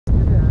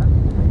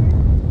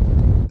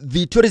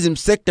The tourism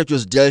sector, which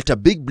was dealt a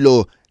big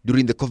blow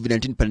during the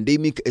COVID-19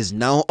 pandemic, is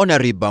now on a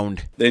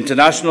rebound. The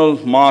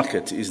international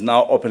market is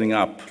now opening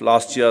up.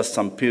 Last year,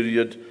 some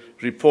period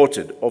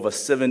reported over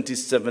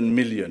 77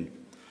 million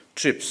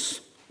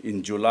trips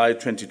in July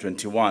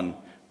 2021,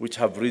 which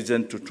have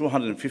risen to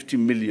 250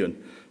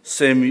 million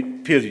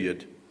same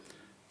period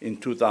in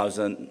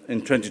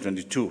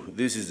 2022.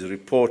 This is a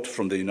report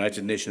from the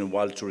United Nations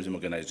World Tourism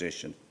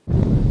Organization.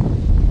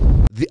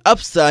 The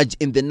upsurge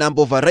in the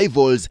number of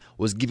arrivals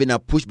was given a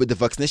push by the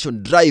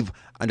vaccination drive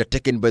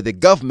undertaken by the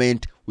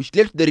government, which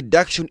led to the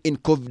reduction in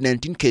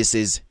COVID-19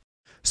 cases.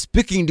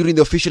 Speaking during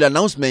the official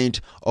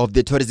announcement of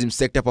the tourism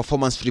sector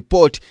performance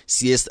report,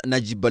 CS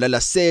Najib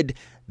Balala said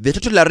the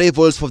total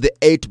arrivals for the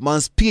 8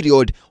 months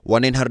period were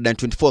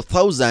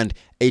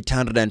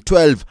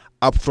 924,812,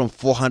 up from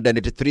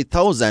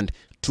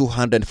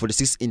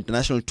 483,246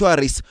 international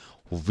tourists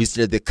who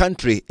visited the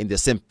country in the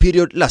same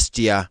period last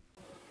year.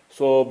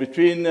 So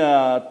between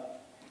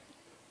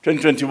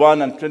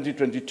 2021 and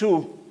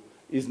 2022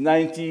 is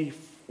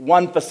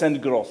 91%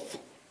 growth.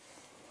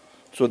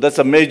 So that's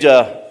a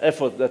major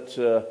effort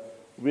that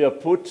we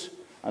have put,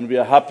 and we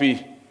are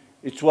happy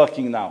it's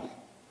working now.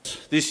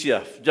 This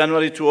year,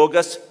 January to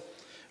August,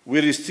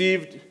 we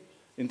received,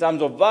 in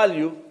terms of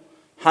value,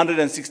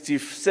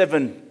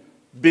 167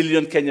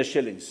 billion Kenya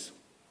shillings,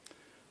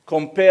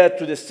 compared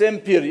to the same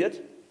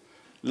period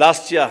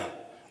last year,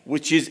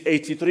 which is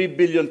 83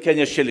 billion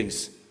Kenya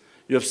shillings.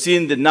 You have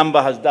seen the number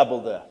has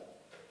doubled there.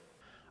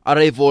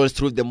 Arrivals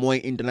through the Moi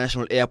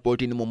International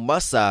Airport in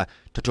Mombasa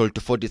totaled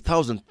to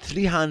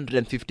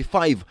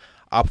 40,355,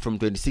 up from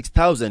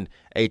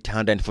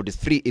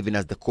 26,843, even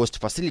as the coast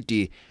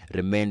facility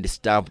remained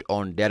staffed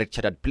on direct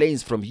chartered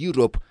planes from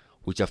Europe,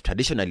 which have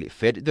traditionally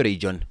fed the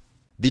region.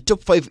 The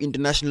top 5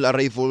 international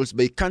arrivals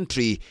by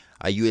country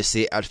are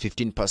USA at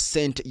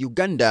 15%,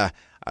 Uganda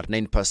at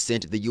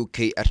 9%, the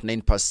UK at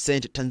 9%,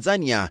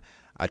 Tanzania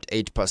at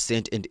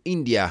 8%, and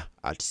India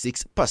at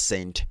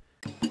 6%.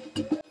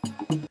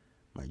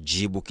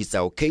 Majibu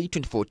Kisao,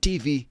 K24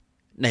 TV,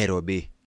 Nairobi.